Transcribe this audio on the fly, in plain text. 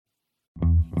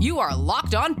You are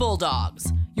Locked On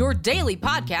Bulldogs, your daily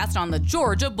podcast on the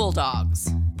Georgia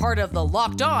Bulldogs. Part of the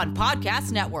Locked On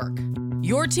Podcast Network.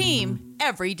 Your team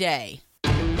every day.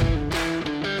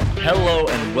 Hello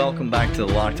and welcome back to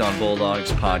the Locked On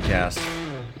Bulldogs podcast.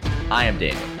 I am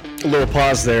Daniel. A little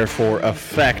pause there for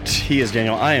effect. He is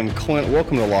Daniel. I am Clint.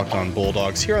 Welcome to Locked On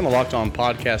Bulldogs here on the Locked On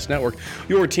Podcast Network.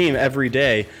 Your team every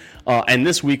day. And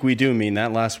this week we do mean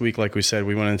that. Last week, like we said,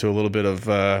 we went into a little bit of,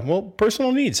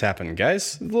 personal needs happen,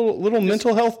 guys. A little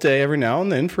mental health day every now and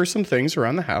then for some things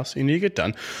around the house you need to get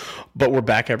done. But we're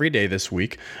back every day this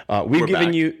week. We've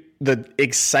given you the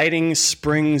exciting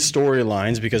spring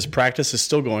storylines because practice is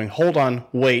still going. Hold on,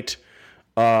 wait.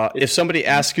 If somebody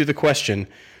asks you the question,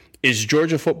 is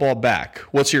Georgia football back?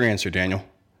 What's your answer, Daniel?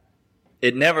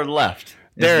 It never left.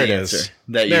 There it is.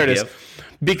 There it is.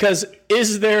 Because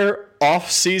is there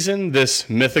off-season, this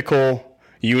mythical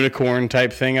unicorn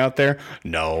type thing out there?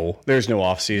 No, there's no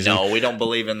off-season. No, we don't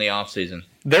believe in the off-season.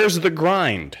 There's the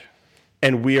grind,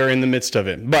 and we are in the midst of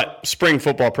it. But spring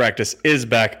football practice is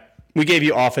back. We gave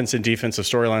you offense and defensive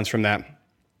storylines from that.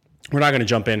 We're not going to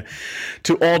jump in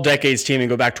to all decades team and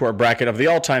go back to our bracket of the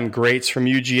all-time greats from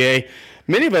UGA.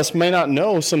 Many of us may not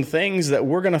know some things that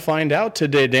we're going to find out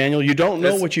today, Daniel. You don't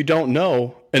know what you don't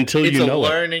know until you know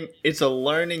it. It's a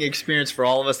learning experience for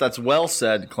all of us. That's well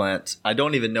said, Clint. I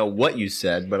don't even know what you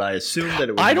said, but I assume that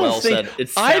it was said. It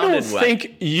sounded I don't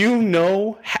think you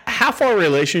know. Half our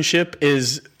relationship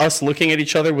is us looking at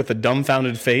each other with a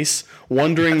dumbfounded face,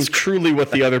 wondering truly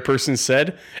what the other person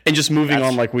said, and just moving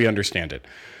on like we understand it.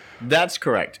 That's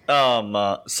correct.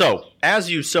 So, as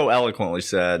you so eloquently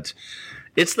said,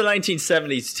 it's the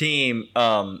 1970s team.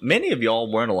 Many of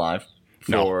y'all weren't alive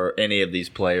for any of these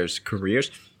players'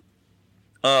 careers.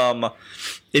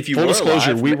 If you Full were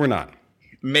disclosure, alive, we were not.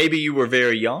 Maybe you were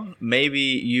very young. Maybe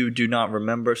you do not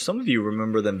remember. Some of you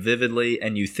remember them vividly,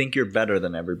 and you think you're better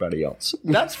than everybody else.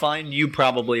 That's fine. You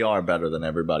probably are better than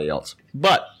everybody else.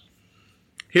 But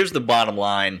here's the bottom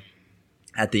line.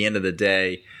 At the end of the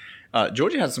day,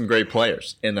 Georgia had some great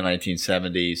players in the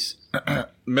 1970s.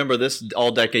 Remember, this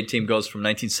all-decade team goes from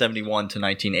 1971 to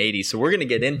 1980, so we're going to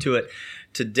get into it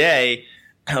today.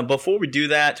 Before we do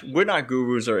that, we're not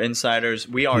gurus or insiders.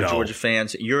 We are Georgia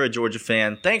fans. You're a Georgia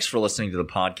fan. Thanks for listening to the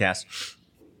podcast.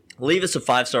 Leave us a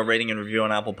 5-star rating and review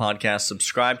on Apple Podcasts.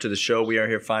 Subscribe to the show. We are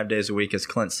here 5 days a week, as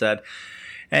Clint said.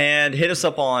 And hit us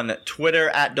up on Twitter,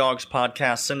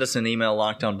 @DogsPodcast. Send us an email,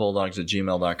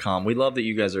 lockdownbulldogs@gmail.com. We love that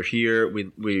you guys are here.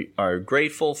 We are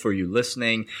grateful for you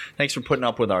listening. Thanks for putting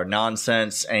up with our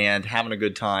nonsense and having a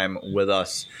good time with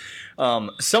us.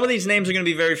 Some of these names are going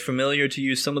to be very familiar to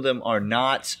you. Some of them are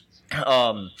not.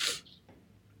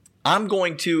 I'm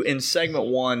going to, in segment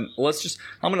one, I'm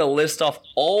going to list off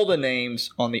all the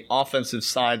names on the offensive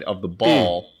side of the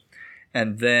ball.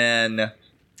 And then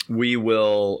we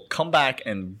will come back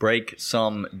and break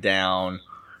some down.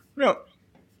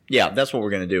 That's what we're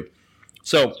going to do.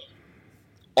 So,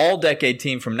 all-decade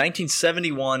team from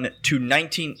 1971 to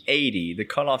 1980. The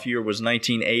cutoff year was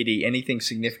 1980. Anything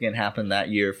significant happened that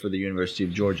year for the University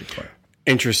of Georgia player?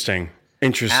 Interesting.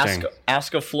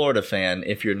 Ask a Florida fan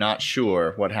if you're not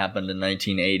sure what happened in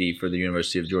 1980 for the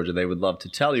University of Georgia. They would love to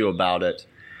tell you about it,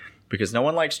 because no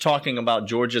one likes talking about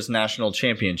Georgia's national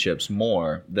championships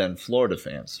more than Florida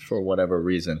fans for whatever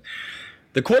reason.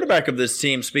 The quarterback of this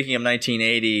team, speaking of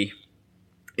 1980,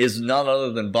 is none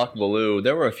other than Buck Bellew.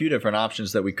 There were a few different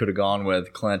options that we could have gone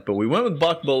with, Clint, but we went with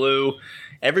Buck Bellew.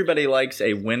 Everybody likes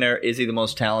a winner. Is he the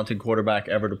most talented quarterback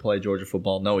ever to play Georgia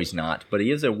football? No, he's not, but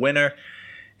he is a winner,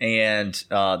 and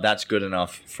that's good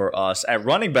enough for us. At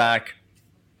running back,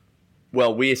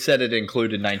 well, we said it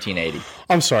included 1980.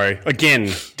 I'm sorry. Again,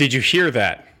 did you hear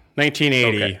that?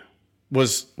 1980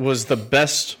 was the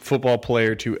best football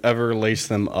player to ever lace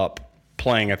them up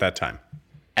playing at that time.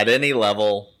 At any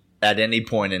level, at any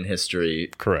point in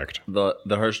history. Correct.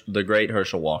 The great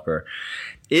Herschel Walker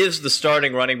is the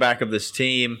starting running back of this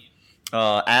team,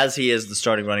 as he is the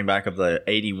starting running back of the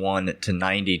 81 to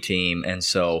 90 team. And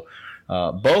so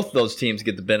both those teams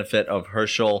get the benefit of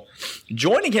Herschel.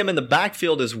 Joining him in the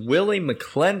backfield is Willie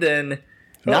McClendon.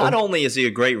 Not only is he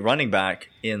a great running back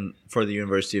for the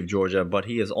University of Georgia, but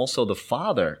he is also the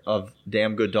father of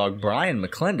damn good dog Brian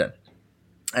McClendon.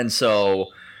 And so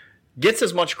gets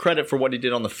as much credit for what he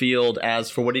did on the field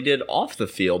as for what he did off the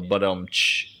field. But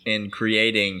in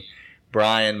creating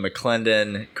Brian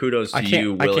McClendon, kudos to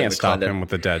you, Willie McClendon. I can't stop him with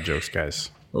the dad jokes,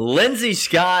 guys. Lindsey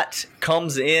Scott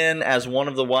comes in as one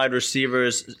of the wide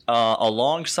receivers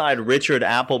alongside Richard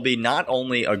Appleby, not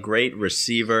only a great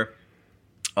receiver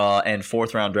and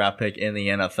fourth-round draft pick in the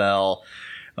NFL,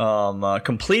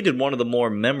 completed one of the more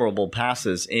memorable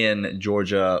passes in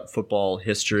Georgia football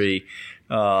history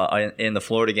in the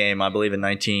Florida game, I believe in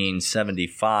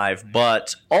 1975,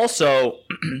 but also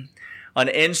an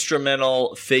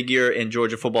instrumental figure in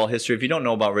Georgia football history. If you don't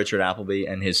know about Richard Appleby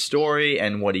and his story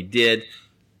and what he did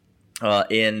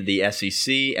in the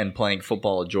SEC and playing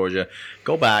football at Georgia,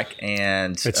 go back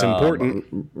and it's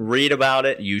important. Read about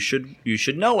it. You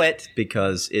should know it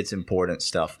because it's important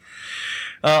stuff.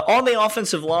 On the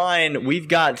offensive line, we've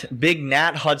got Big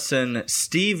Nat Hudson,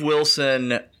 Steve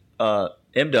Wilson,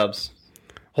 M-Dubs.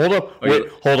 Hold up.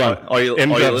 Hold on. Are you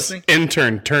listening?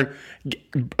 Intern, turn.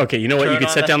 Okay, you know what? You can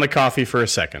set down the coffee for a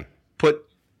second.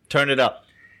 Turn it up.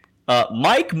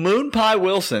 Mike Moonpie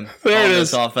Wilson there on it this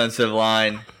is. offensive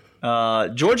line.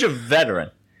 Georgia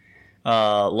veteran.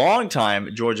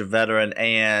 Long-time Georgia veteran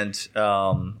and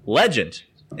legend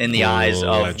in the eyes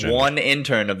of one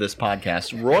intern of this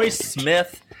podcast. Royce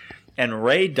Smith and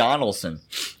Ray Donaldson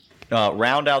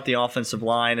round out the offensive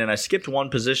line. And I skipped one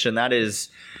position. That is...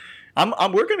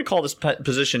 we're going to call this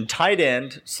position tight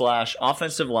end /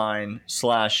 offensive line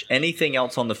 / anything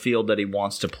else on the field that he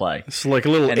wants to play. It's like a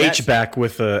little H-back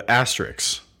with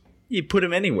asterisks. You put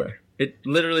him anywhere. It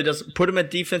literally doesn't. Put him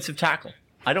at defensive tackle.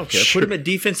 I don't care. Put him at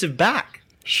defensive back.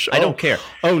 I don't care.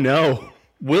 Oh, no.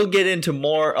 We'll get into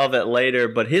more of it later,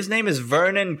 but his name is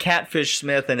Vernon Catfish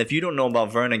Smith, and if you don't know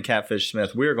about Vernon Catfish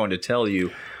Smith, we're going to tell you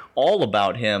all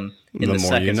about him in the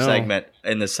second segment.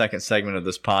 In the second segment of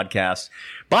this podcast.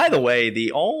 By the way,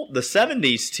 the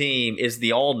 70s team is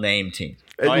the all-name team.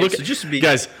 Right? Look, so just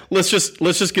guys, let's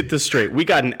just get this straight. We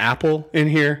got an apple in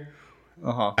here.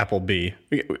 Apple B.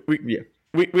 We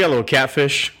got a little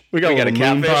catfish. We got a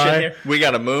catfish in here. We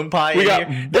got a moon pie in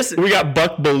here. We got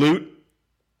buck balut.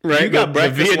 Right, you got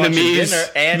breakfast, lunch, and dinner,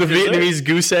 and the dessert. Vietnamese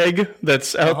goose egg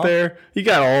that's out there. You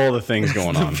got all the things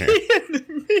going on here.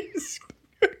 Vietnamese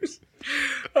goose.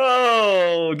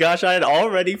 Oh gosh, I had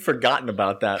already forgotten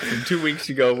about that from 2 weeks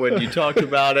ago when you talked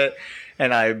about it,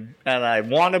 and I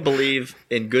want to believe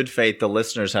in good faith the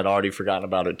listeners had already forgotten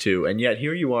about it too, and yet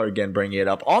here you are again bringing it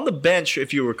up. On the bench,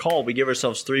 if you recall, we give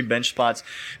ourselves 3 bench spots.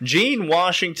 Gene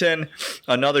Washington,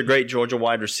 another great Georgia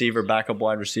wide receiver, backup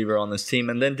wide receiver on this team,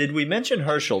 and then did we mention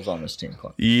Herschel's on this team,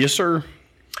 Clint? Yes, sir.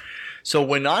 So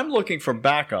when I'm looking for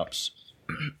backups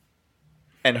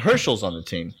and Herschel's on the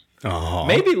team,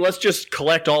 maybe let's just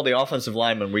collect all the offensive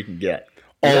linemen we can get.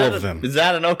 All of them. Is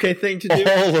that an okay thing to do?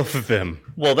 All of them.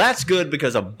 Well, that's good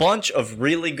because a bunch of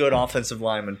really good offensive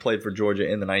linemen played for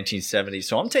Georgia in the 1970s.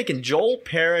 So I'm taking Joel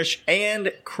Parrish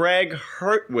and Craig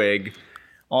Hertwig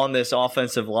on this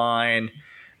offensive line.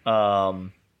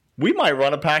 We might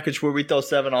run a package where we throw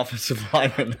 7 offensive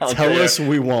linemen out there. Tell us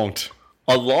we won't.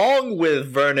 Along with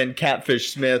Vernon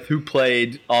Catfish Smith, who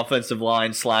played offensive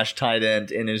line / tight end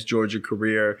in his Georgia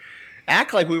career.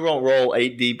 Act like we won't roll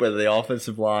 8 deep with the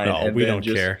offensive line. No, we don't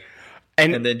care.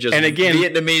 And then just again,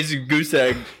 Vietnamese goose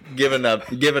egg giving a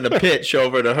pitch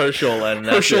over to Herschel. And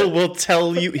Herschel will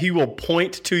tell you, he will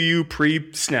point to you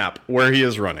pre-snap where he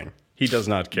is running. He does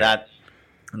not care.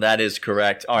 That is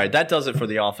correct. All right, that does it for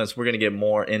the offense. We're going to get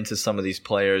more into some of these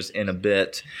players in a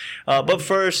bit. But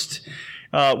first...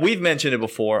 we've mentioned it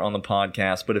before on the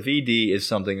podcast, but if ED is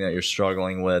something that you're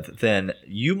struggling with, then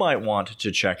you might want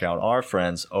to check out our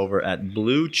friends over at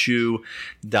BlueChew.com.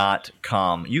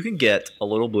 You can get a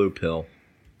little blue pill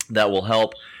that will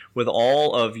help with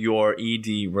all of your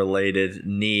ED-related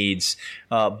needs.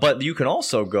 But you can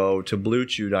also go to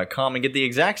BlueChew.com and get the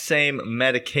exact same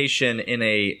medication in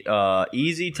a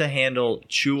easy-to-handle,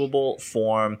 chewable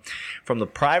form. From the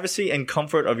privacy and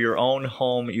comfort of your own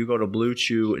home, you go to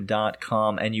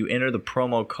BlueChew.com and you enter the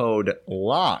promo code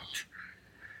LOCKED.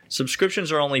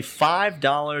 Subscriptions are only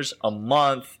 $5 a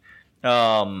month.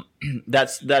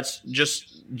 That's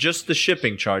just the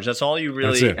shipping charge. That's all you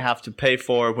really have to pay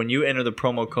for. When you enter the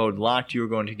promo code LOCKED, you're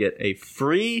going to get a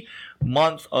free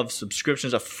month of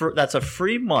subscriptions. That's a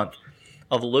free month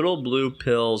of Little Blue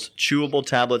Pills, chewable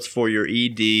tablets for your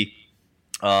ED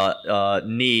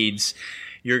needs.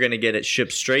 You're going to get it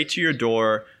shipped straight to your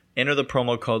door. Enter the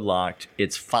promo code LOCKED.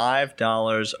 It's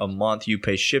 $5 a month. You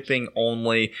pay shipping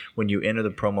only when you enter the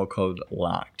promo code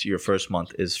LOCKED. Your first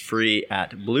month is free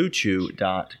at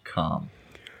BlueChew.com.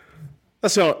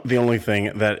 That's not the only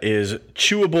thing that is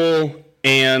chewable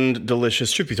and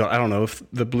delicious. Truth be told, I don't know if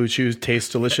the Blue Chews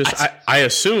taste delicious. I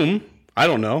assume. I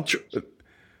don't know.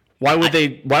 Why would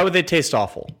they taste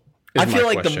awful? I feel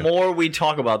like the more we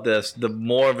talk about this, the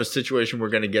more of a situation we're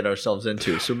going to get ourselves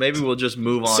into. So maybe we'll just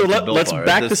move on to Built Bar. Let's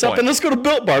back this up and let's go to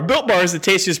Built Bar. Built Bar is the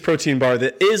tastiest protein bar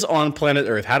that is on planet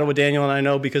Earth. How do Daniel and I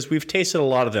know? Because we've tasted a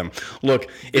lot of them. Look,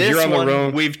 if you're on the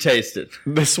road, we've tasted.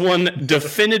 This one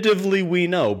definitively we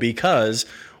know because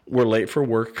we're late for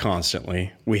work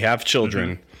constantly. We have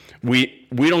children. We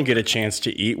don't get a chance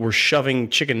to eat. We're shoving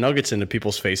chicken nuggets into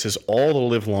people's faces all the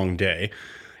live long day.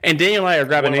 And Daniel and I are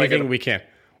grabbing anything we can.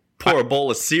 Pour a bowl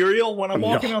of cereal when I'm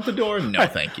walking out the door? No,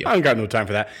 thank you. I don't got no time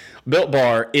for that. Built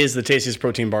Bar is the tastiest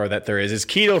protein bar that there is. It's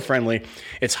keto friendly.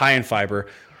 It's high in fiber,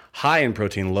 high in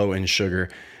protein, low in sugar.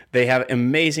 They have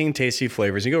amazing, tasty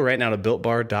flavors. You go right now to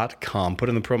BuiltBar.com. Put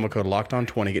in the promo code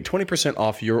LOCKEDON20. Get 20%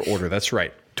 off your order. That's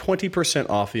right. 20%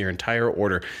 off your entire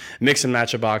order. Mix and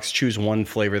match a box. Choose one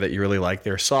flavor that you really like.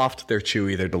 They're soft. They're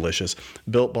chewy. They're delicious.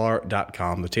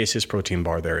 BuiltBar.com. The tastiest protein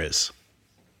bar there is.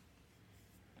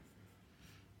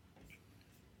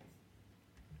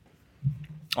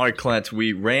 All right, Clint,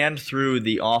 we ran through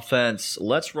the offense.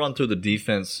 Let's run through the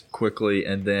defense quickly,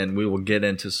 and then we will get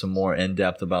into some more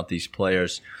in-depth about these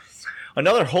players.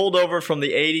 Another holdover from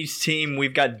the 80s team.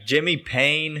 We've got Jimmy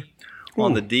Payne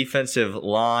on the defensive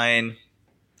line.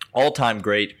 All-time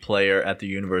great player at the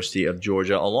University of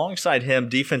Georgia. Alongside him,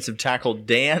 defensive tackle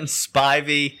Dan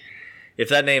Spivey. If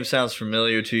that name sounds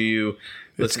familiar to you,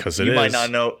 it's because it is. You might not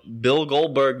know. Bill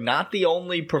Goldberg, not the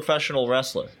only professional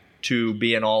wrestler to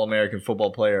be an All-American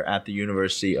football player at the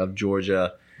University of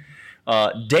Georgia.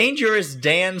 Dangerous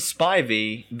Dan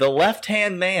Spivey, the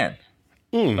left-hand man.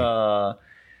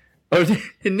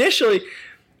 Initially,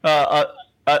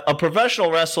 a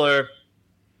professional wrestler,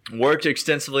 worked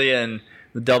extensively in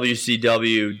the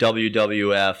WCW,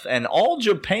 WWF, and All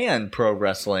Japan Pro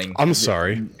Wrestling. I'm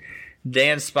sorry.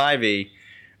 Dan Spivey.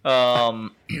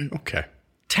 Okay.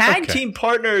 Tag team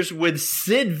partners with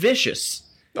Sid Vicious.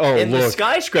 Oh, in the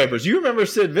Skyscrapers. You remember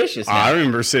Sid Vicious now. I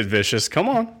remember Sid Vicious. Come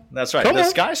on. That's right. The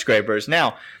Skyscrapers.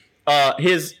 Now,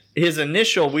 his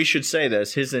initial, we should say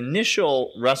this, his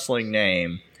initial wrestling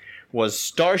name was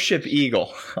Starship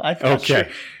Eagle. I'm not sure.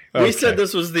 We said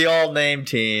this was the all-name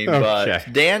team,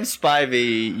 but Dan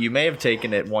Spivey, you may have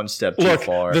taken it one step too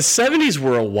far. The 70s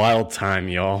were a wild time,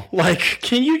 y'all. Like,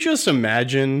 can you just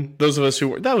imagine those of us who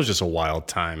were, that was just a wild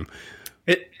time.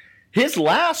 His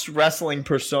last wrestling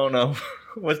persona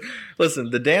listen,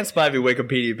 the Dan Spivey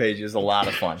Wikipedia page is a lot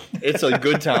of fun. It's a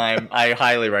good time. I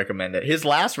highly recommend it. His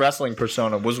last wrestling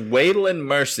persona was Waylon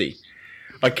Mercy,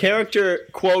 a character,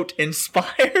 quote,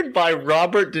 inspired by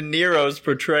Robert De Niro's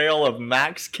portrayal of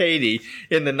Max Cady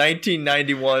in the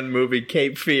 1991 movie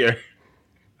Cape Fear.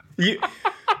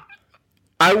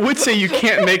 I would say you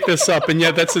can't make this up, and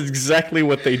yet that's exactly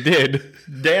what they did.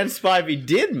 Dan Spivey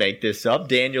did make this up.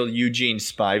 Daniel Eugene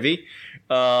Spivey.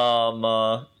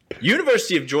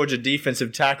 University of Georgia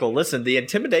defensive tackle. Listen, the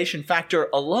intimidation factor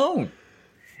alone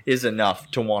is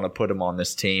enough to want to put him on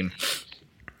this team.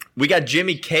 We got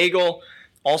Jimmy Cagle,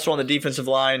 also on the defensive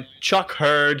line. Chuck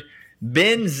Hurd.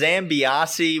 Ben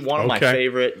Zambiasi, one of my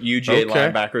favorite UGA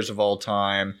linebackers of all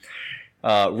time.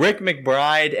 Rick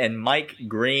McBride and Mike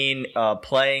Green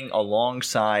playing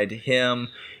alongside him.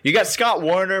 You got Scott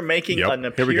Warner making an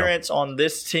appearance on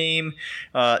this team.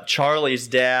 Charlie's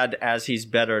dad, as he's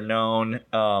better known.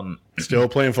 Still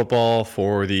playing football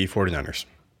for the 49ers.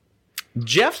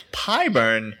 Jeff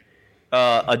Pyburn,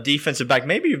 a defensive back.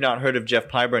 Maybe you've not heard of Jeff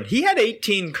Pyburn. He had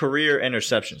 18 career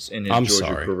interceptions in his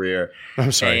Georgia career.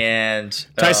 I'm sorry. And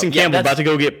Tyson Campbell, about to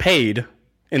go get paid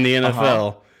in the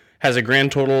NFL, has a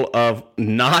grand total of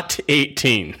not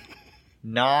 18.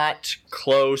 Not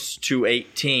close to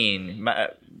 18.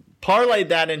 Parlayed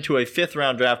that into a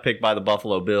fifth-round draft pick by the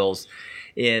Buffalo Bills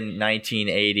in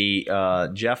 1980.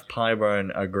 Jeff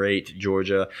Pyburn, a great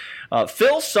Georgia.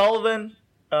 Phil Sullivan,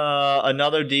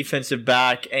 another defensive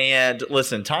back. And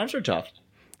listen, times are tough.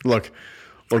 Look,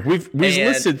 we've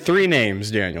listed three names,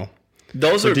 Daniel.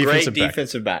 Those are great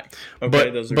defensive back.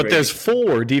 Okay, but there's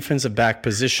four defensive back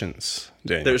positions,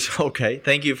 Daniel.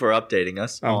 Thank you for updating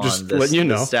us on letting you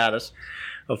know the status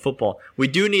of football. We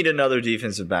do need another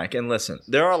defensive back. And listen,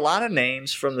 there are a lot of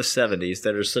names from the 70s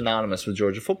that are synonymous with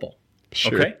Georgia football.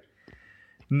 Sure. Okay?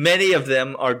 Many of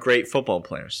them are great football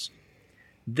players.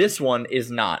 This one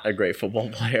is not a great football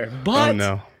player.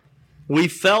 But we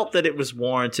felt that it was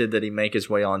warranted that he make his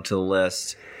way onto the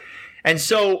list. And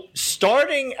so,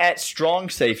 starting at strong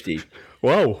safety.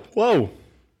 Whoa.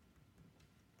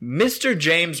 Mr.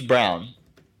 James Brown.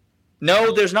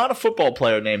 No, there's not a football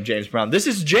player named James Brown. This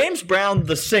is James Brown,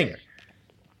 the singer.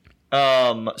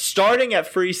 Starting at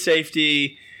free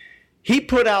safety, He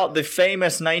put out the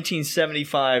famous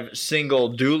 1975 single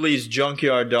Dooley's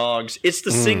Junkyard Dogs. It's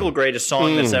the single greatest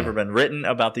song that's ever been written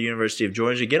about the University of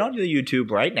Georgia. Get onto the YouTube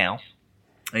right now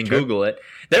and Google it.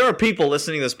 There are people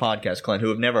listening to this podcast, Clint, who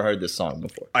have never heard this song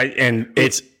before.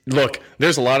 Look,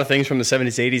 there's a lot of things from the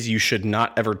 70s, 80s you should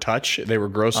not ever touch. They were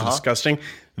gross and disgusting.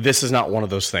 This is not one of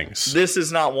those things. This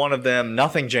is not one of them.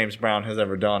 Nothing James Brown has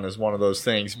ever done is one of those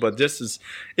things. But this is,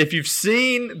 if you've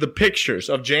seen the pictures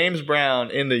of James Brown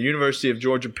in the University of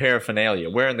Georgia paraphernalia,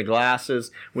 wearing the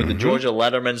glasses with the Georgia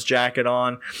Letterman's jacket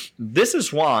on, this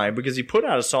is why, because he put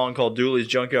out a song called Dooley's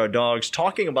Junkyard Dogs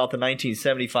talking about the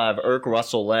 1975 Irk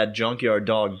Russell-led Junkyard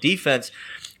Dog defense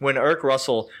when Irk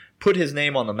Russell put his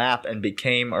name on the map and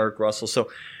became Irk Russell. So,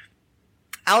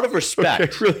 out of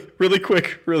respect. Okay, really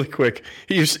quick.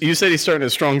 You said he's starting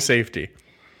a strong safety.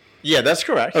 Yeah, that's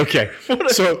correct. Okay.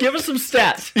 So give us some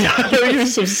stats. Yeah, I'll give you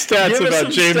some stats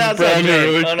about James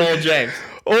Brown. On old James.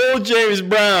 Old James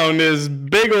Brown is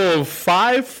big old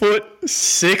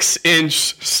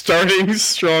 5'6" starting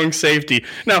strong safety.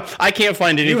 Now, I can't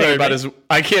find anything about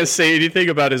I can't say anything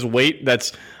about his weight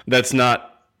that's not.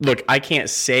 Look, I can't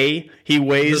say he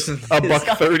weighs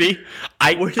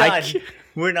 $130.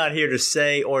 We're not here to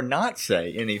say or not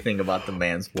say anything about the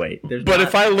man's weight.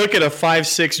 If I look at a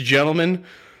 5'6" gentleman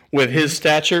with his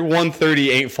stature,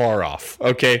 130 ain't far off.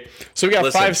 Okay, so we got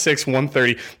 5'6",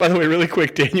 130. By the way, really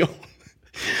quick, Daniel,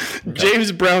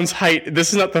 James Brown's height.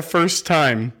 This is not the first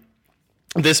time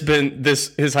his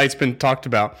height's been talked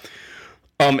about.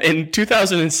 In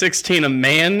 2016, a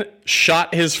man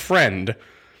shot his friend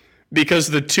because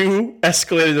the two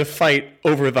escalated a fight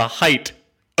over the height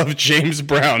of James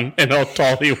Brown and how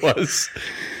tall he was.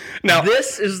 Now,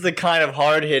 this is the kind of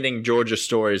hard-hitting Georgia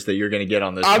stories that you're going to get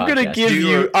on this podcast.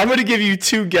 I'm going to give you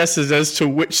two guesses as to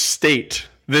which state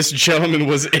this gentleman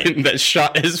was in that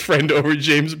shot his friend over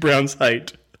James Brown's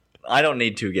height. I don't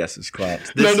need two guesses,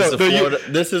 Clint.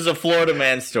 This is a Florida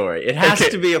man story. It has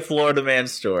to be a Florida man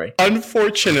story.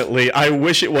 Unfortunately, I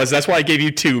wish it was. That's why I gave you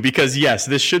two, because yes,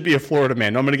 this should be a Florida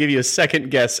man. I'm going to give you a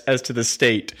second guess as to the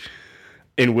state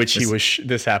in which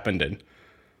this happened in.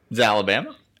 Is it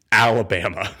Alabama?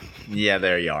 Alabama. Yeah,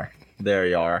 there you are.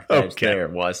 Okay. There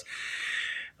it was.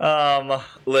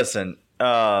 Listen,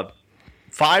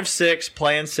 5'6",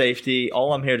 playing safety.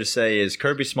 All I'm here to say is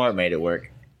Kirby Smart made it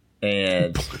work.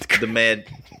 And the man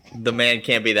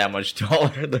can't be that much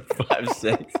taller than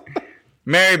 5'6".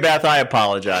 Mary Beth, I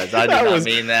apologize. I did not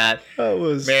mean that.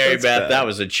 Mary Beth, bad. That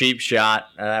was a cheap shot.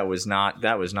 That was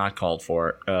not called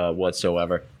for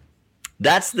whatsoever.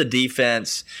 That's the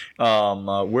defense.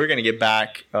 We're going to get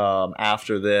back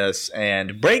after this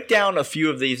and break down a few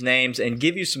of these names and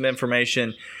give you some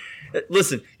information.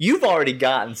 Listen, you've already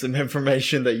gotten some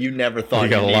information that you never thought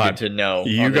you needed to know.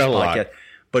 You got a lot.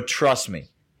 But trust me,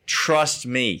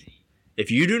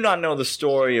 if you do not know the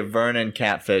story of Vernon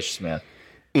Catfish Smith,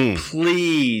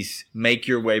 please make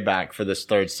your way back for this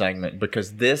third segment,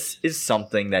 because this is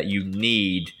something that you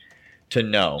need to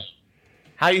know.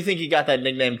 How do you think he got that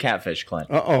nickname Catfish, Clint?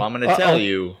 Well, I'm going to tell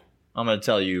you. I'm going to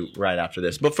tell you right after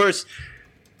this. But first,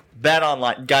 Bet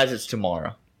Online. Guys, it's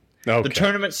tomorrow. Okay. The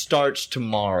tournament starts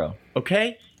tomorrow,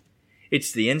 okay?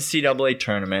 It's the NCAA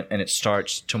tournament, and it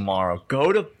starts tomorrow.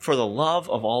 For the love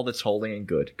of all that's holy and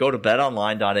good, go to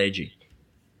betonline.ag.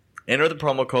 Enter the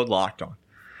promo code LOCKEDON.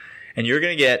 And you're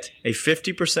going to get a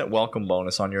 50% welcome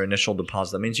bonus on your initial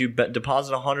deposit. That means you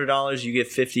deposit $100, you get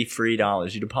 $50 free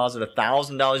dollars. You deposit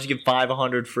 $1,000, you get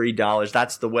 $500 free dollars.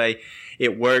 That's the way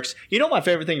it works. You know my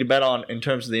favorite thing to bet on in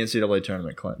terms of the NCAA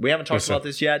tournament, Clint? We haven't talked about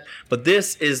this yet, but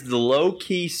this is the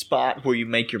low-key spot where you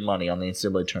make your money on the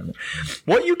NCAA tournament.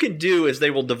 What you can do is they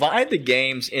will divide the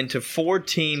games into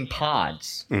 4-team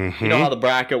pods. Mm-hmm. You know how the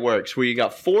bracket works, where you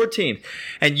got 4 teams,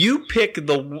 and you pick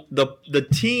the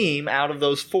team out of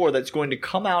those 4 that's going to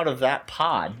come out of that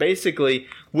pod. Basically,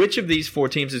 which of these 4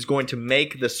 teams is going to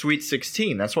make the Sweet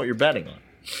 16? That's what you're betting on.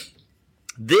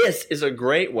 This is a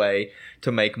great way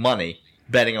to make money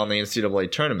betting on the NCAA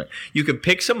tournament. You can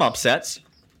pick some upsets,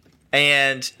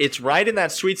 and it's right in that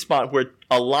sweet spot where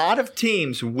a lot of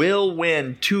teams will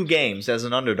win 2 games as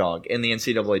an underdog in the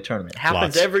NCAA tournament. It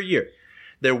happens every year.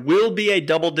 There will be a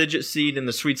double-digit seed in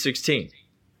the Sweet 16.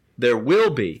 There will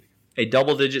be a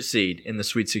double-digit seed in the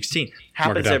Sweet 16.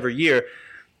 Happens every year.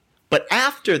 But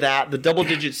after that, the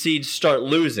double-digit seeds start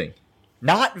losing.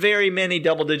 Not very many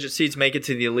double-digit seeds make it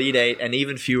to the Elite Eight, and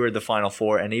even fewer the Final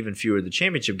Four, and even fewer the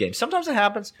championship games. Sometimes it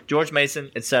happens, George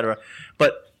Mason, etc.,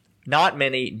 but not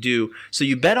many do. So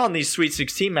you bet on these Sweet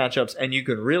 16 matchups, and you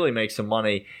can really make some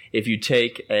money if you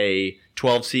take a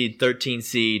 12 seed, 13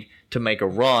 seed to make a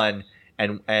run,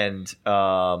 and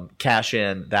cash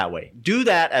in that way. Do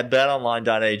that at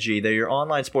betonline.ag. They're your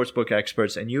online sportsbook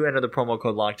experts, and you enter the promo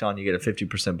code LOCKEDON, you get a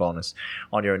 50% bonus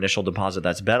on your initial deposit.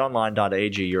 That's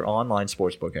betonline.ag, your online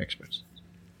sportsbook experts.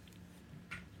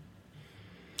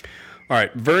 All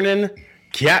right, Vernon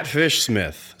Catfish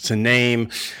Smith. It's a name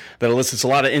that elicits a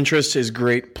lot of interest, his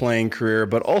great playing career,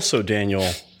 but also,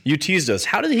 Daniel, you teased us.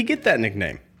 How did he get that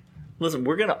nickname? Listen,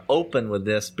 we're going to open with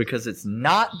this because it's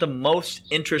not the most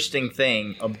interesting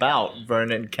thing about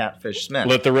Vernon Catfish Smith.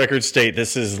 Let the record state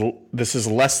this is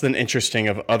less than interesting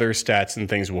of other stats and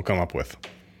things we'll come up with.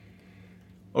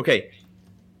 Okay.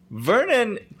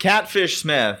 Vernon Catfish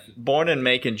Smith, born in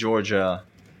Macon, Georgia,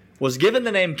 was given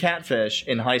the name Catfish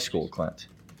in high school, Clint.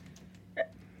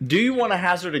 Do you want to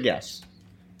hazard a guess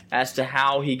as to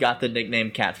how he got the nickname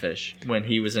Catfish when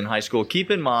he was in high school? Keep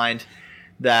in mind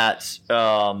that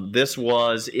this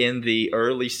was in the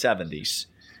early 70s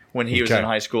when he was in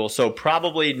high school, so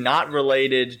probably not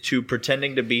related to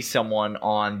pretending to be someone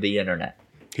on the internet.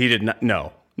 He did not.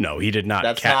 No, he did not.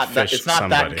 It's not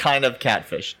that kind of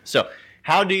catfish. So,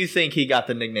 how do you think he got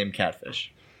the nickname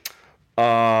Catfish?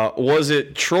 Was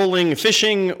it trolling,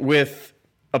 fishing with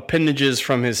appendages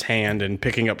from his hand and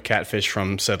picking up catfish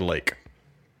from said lake?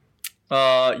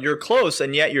 You're close,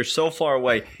 and yet you're so far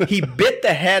away. He bit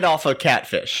the head off a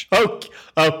catfish.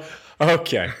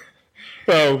 Okay.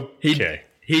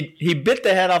 He bit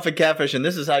the head off a catfish, and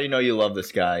this is how you know you love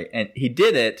this guy. And he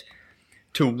did it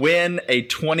to win a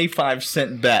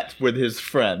 25-cent bet with his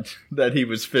friend that he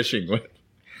was fishing with.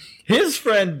 His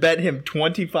friend bet him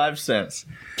 25 cents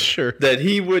that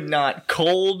he would not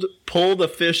cold pull the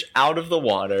fish out of the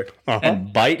water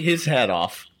and bite his head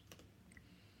off.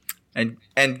 And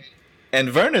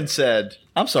Vernon said,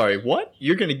 "I'm sorry, what?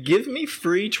 You're going to give me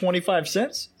free 25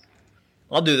 cents?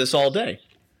 I'll do this all day."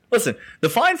 Listen, the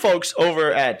fine folks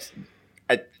over at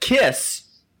KISS,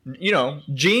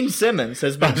 Gene Simmons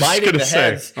has been biting the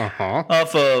heads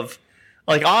off of,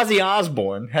 like Ozzy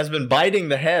Osbourne has been biting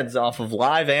the heads off of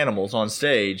live animals on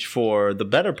stage for the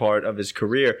better part of his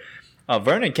career.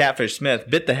 Vernon Catfish Smith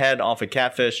bit the head off a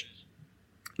catfish.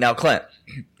 Now, Clint,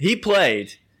 he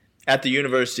played at the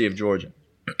University of Georgia.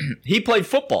 He played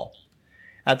football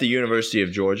at the University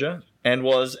of Georgia and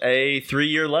was a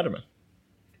 3-year letterman.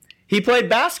 He played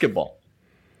basketball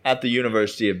at the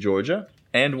University of Georgia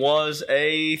and was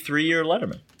a 3-year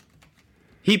letterman.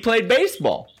 He played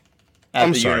baseball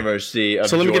at the University of Georgia.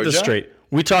 So let me get this straight.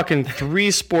 We're talking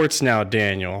 3 sports now,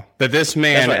 Daniel, that this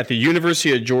man at the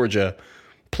University of Georgia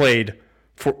played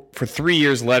for 3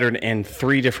 years lettered in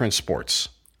 3 different sports.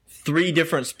 3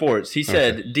 different sports. He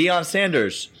said, Deion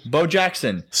Sanders, Bo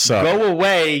Jackson, go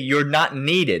away. You're not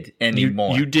needed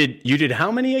anymore. You did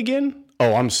how many again?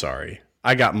 Oh, I'm sorry.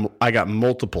 I got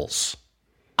multiples.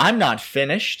 I'm not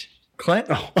finished, Clint.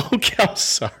 Oh, okay, I'm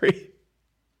sorry.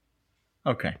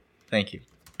 Okay, thank you.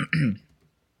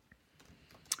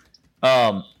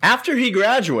 After he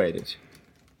graduated,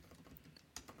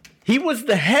 he was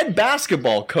the head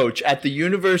basketball coach at the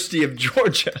University of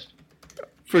Georgia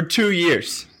for 2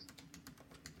 years.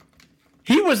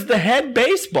 He was the head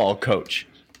baseball coach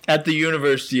at the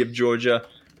University of Georgia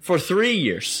for 3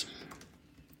 years.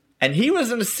 And he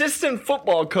was an assistant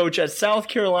football coach at South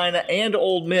Carolina and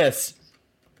Ole Miss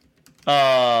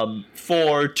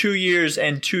for 2 years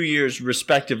and 2 years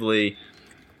respectively.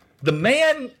 The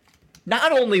man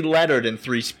not only lettered in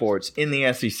 3 sports in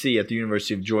the SEC at the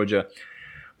University of Georgia,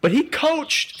 but he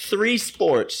coached 3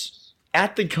 sports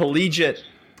at the collegiate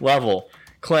level,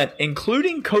 Clint,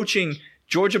 including coaching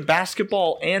Georgia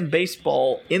basketball and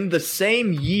baseball in the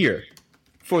same year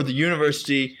for the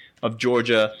University of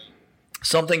Georgia,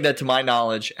 something that, to my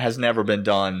knowledge, has never been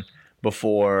done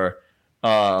before.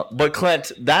 But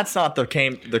Clint, that's not the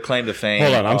claim to fame.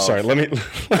 Hold on, I'm sorry. Let me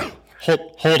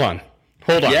hold on.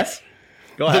 Yes,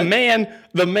 go ahead.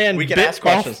 The man. We can ask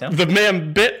questions now. The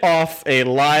man bit off a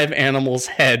live animal's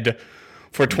head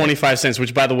for 25 cents,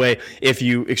 which, by the way, if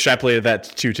you extrapolated that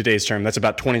to today's term, that's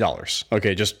about $20.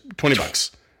 Okay, just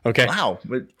 $20. Okay. Wow,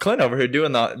 but Clint over here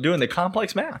doing the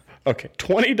complex math. Okay,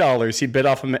 $20. He bit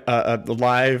off a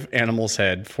live animal's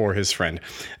head for his friend.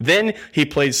 Then he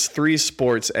plays 3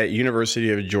 sports at University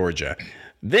of Georgia.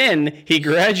 Then he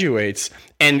graduates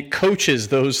and coaches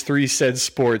those 3 said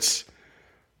sports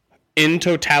in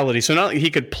totality. So not only he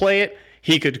could play it,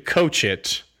 he could coach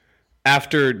it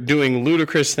after doing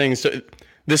ludicrous things.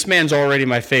 This man's already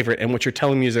my favorite, and what you're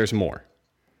telling me is there's more.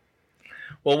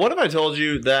 Well, what if I told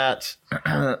you that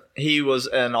he was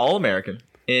an All-American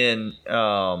in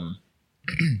an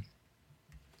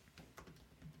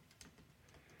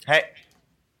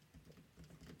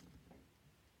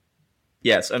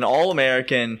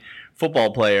All-American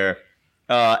football player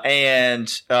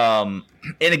And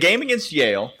in a game against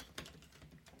Yale,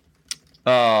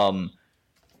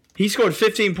 he scored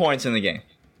 15 points in the game.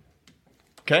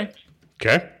 Okay?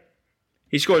 Okay.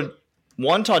 He scored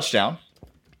 1 touchdown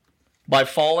by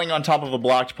falling on top of a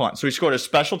blocked punt. So he scored a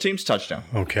special teams touchdown.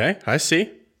 Okay, I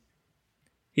see.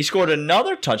 He scored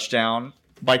another touchdown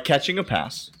by catching a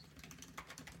pass.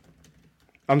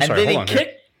 I'm sorry, hold on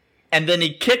here. And then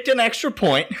he kicked an extra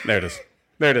point. There it is.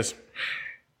 There it is.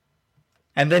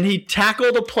 And then he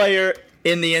tackled a player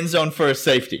in the end zone for a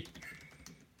safety.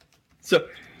 So,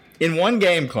 in one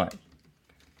game, Clint,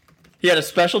 he had a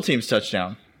special teams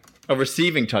touchdown, a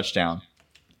receiving touchdown,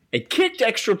 a kicked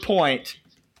extra point,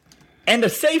 and a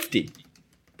safety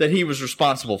that he was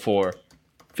responsible for.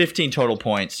 15 total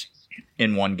points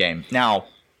in one game. Now,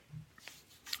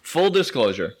 full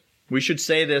disclosure, we should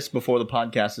say this before the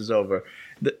podcast is over.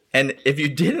 And if you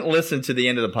didn't listen to the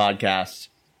end of the podcast,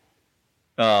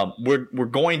 we're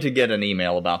going to get an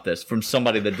email about this from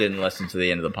somebody that didn't listen to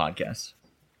the end of the podcast.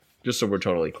 Just so we're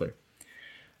totally clear.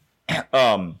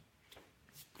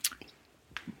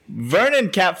 Vernon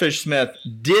Catfish Smith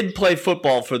did play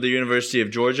football for the University of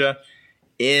Georgia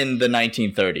in the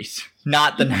 1930s,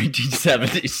 not the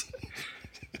 1970s.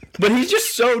 But he's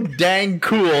just so dang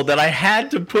cool that I had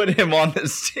to put him on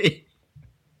this team.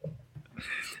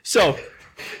 So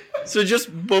just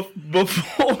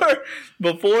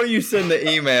before you send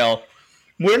the email,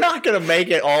 we're not going to make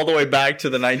it all the way back to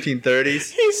the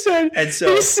 1930s. He said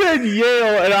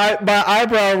Yale, and my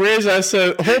eyebrow raised. I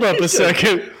said, hold up a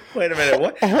second. Wait a minute.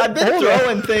 What?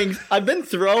 I've been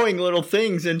throwing little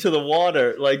things into the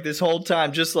water like this whole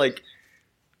time, just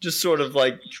sort of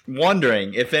like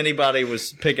wondering if anybody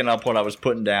was picking up what I was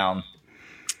putting down.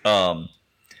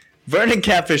 Vernon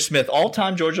Catfish Smith,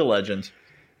 all-time Georgia legend.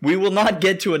 We will not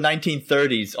get to a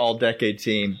 1930s all-decade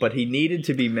team, but he needed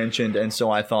to be mentioned, and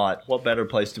so I thought, what better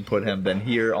place to put him than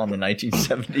here on the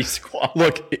 1970s squad?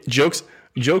 Look,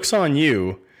 jokes on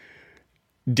you.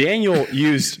 Daniel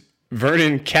used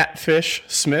Vernon Catfish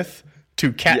Smith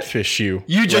to catfish you.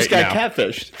 You just right got now.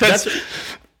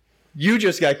 catfished. You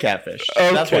just got catfished.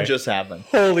 Okay. That's what just happened.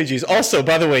 Holy jeez. Also,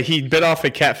 by the way, he bit off a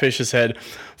catfish's head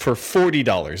for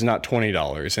 $40, not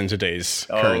 $20 in today's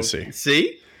currency.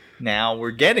 See? Now we're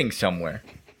getting somewhere.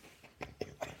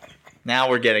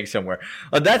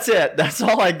 That's it. That's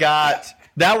all I got.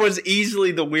 That was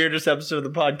easily the weirdest episode of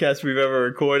the podcast we've ever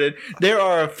recorded. There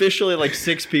are officially like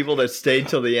 6 people that stayed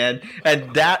till the end.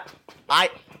 And that, I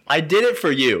did it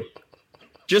for you.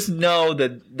 Just know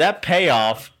that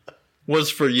payoff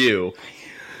was for you.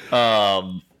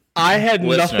 I had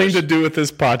listeners. nothing to do with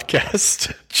this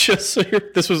podcast. Just so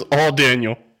this was all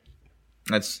Daniel.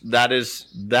 That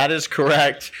is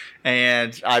correct,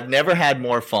 and I've never had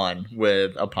more fun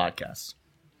with a podcast.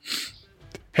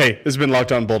 Hey, this has been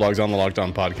Locked On Bulldogs on the Locked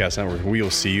On Podcast Network. We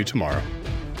will see you tomorrow.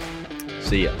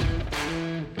 See ya.